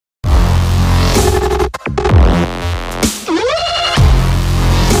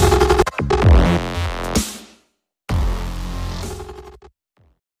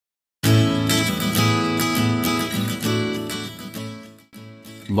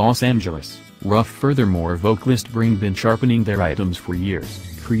Los Angeles, Ruf. Furthermore, vocalist Bring been sharpening their items for years,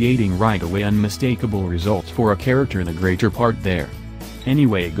 creating right away unmistakable results for a character the greater part there.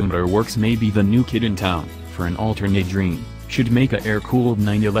 Anyway, Gunther Werks may be the new kid in town, for an alternate dream, should make a air-cooled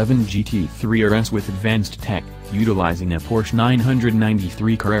 911 GT3 RS with advanced tech, utilizing a Porsche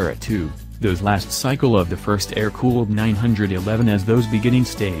 993 Carrera 2, those last cycle of the first air-cooled 911 as those beginning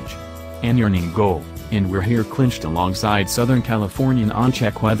stage. An yearning goal, and we're here clinched alongside Southern Californian on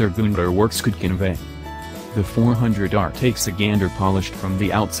check whether Gunther Werks could convey. The 400R takes a gander polished from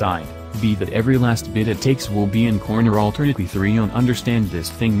the outside, be that every last bit it takes will be in corner alternately 3 on understand this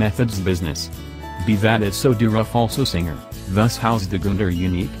thing methods business. Be that as so do Ruf also Singer, thus how's the Gunther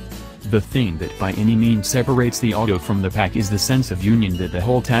unique? The thing that by any means separates the auto from the pack is the sense of union that the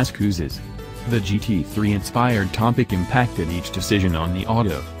whole task oozes. The GT3 inspired topic impacted each decision on the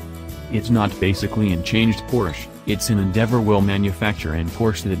auto. It's not basically an changed Porsche, it's an endeavor will manufacture in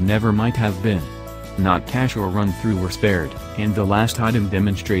Porsche that never might have been. Not cash or run through were spared, and the last item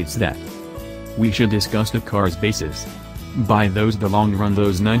demonstrates that. We should discuss the car's basis. By those the long run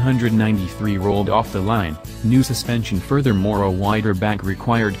those 993 rolled off the line, new suspension furthermore a wider back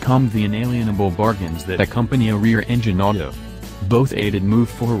required the inalienable bargains that accompany a rear-engine auto. Both aided move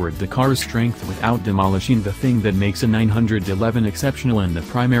forward the car's strength without demolishing the thing that makes a 911 exceptional in the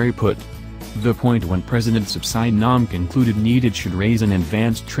primary put. The point when President Subsidnom concluded needed should raise an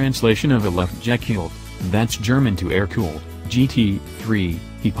advanced translation of a Luftgekühlt, that's German to air-cooled, GT3,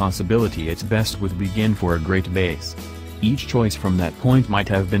 he possibility its best would begin for a great base. Each choice from that point might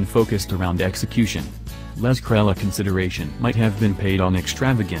have been focused around execution. Less Carrera consideration might have been paid on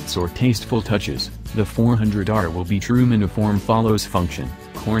extravagance or tasteful touches. The 400R will be Truman form follows function,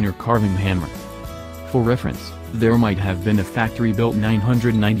 corner carving hammer. For reference, there might have been a factory-built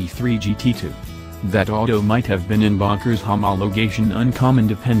 993 GT2. That auto might have been in Bakker's homologation uncommon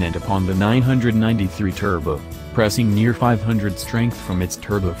dependent upon the 993 turbo, pressing near 500 strength from its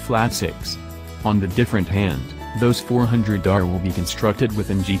turbo flat 6. On the different hand, those 400R will be constructed with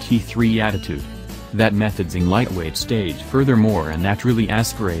an GT3 attitude. That method's in lightweight stage furthermore a naturally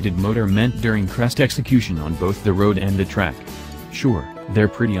aspirated motor meant during crest execution on both the road and the track. Sure, they're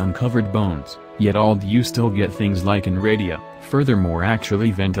pretty uncovered bones, yet all you still get things like an radio, furthermore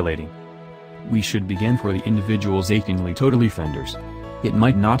actually ventilating. We should begin for the individual's achingly totally fenders. It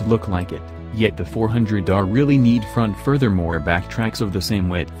might not look like it, yet the 400R really need front furthermore back tracks of the same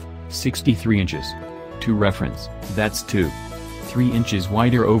width, 63 inches. To reference, that's 2.3 inches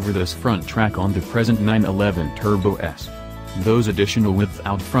wider over this front track on the present 911 Turbo S. Those additional width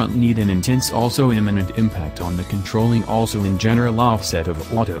out front need an intense also imminent impact on the controlling also in general offset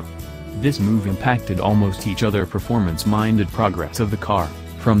of auto. This move impacted almost each other performance-minded progress of the car,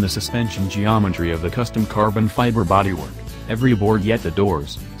 from the suspension geometry of the custom carbon fiber bodywork, every board yet the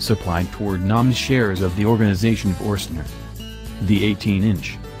doors, supplied toward NOM's shares of the organization Forstner. The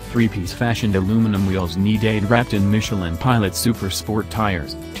 18-inch, 3-piece fashioned aluminum wheels need aid wrapped in Michelin Pilot Super Sport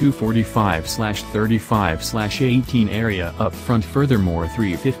tires, 245/35/18 area up front furthermore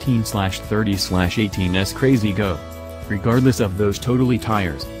 315/30/18s crazy go. Regardless of those totally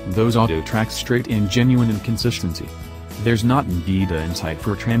tires, those auto tracks straight and genuine inconsistency. There's not indeed a insight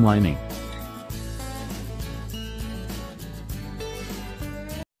for tramlining.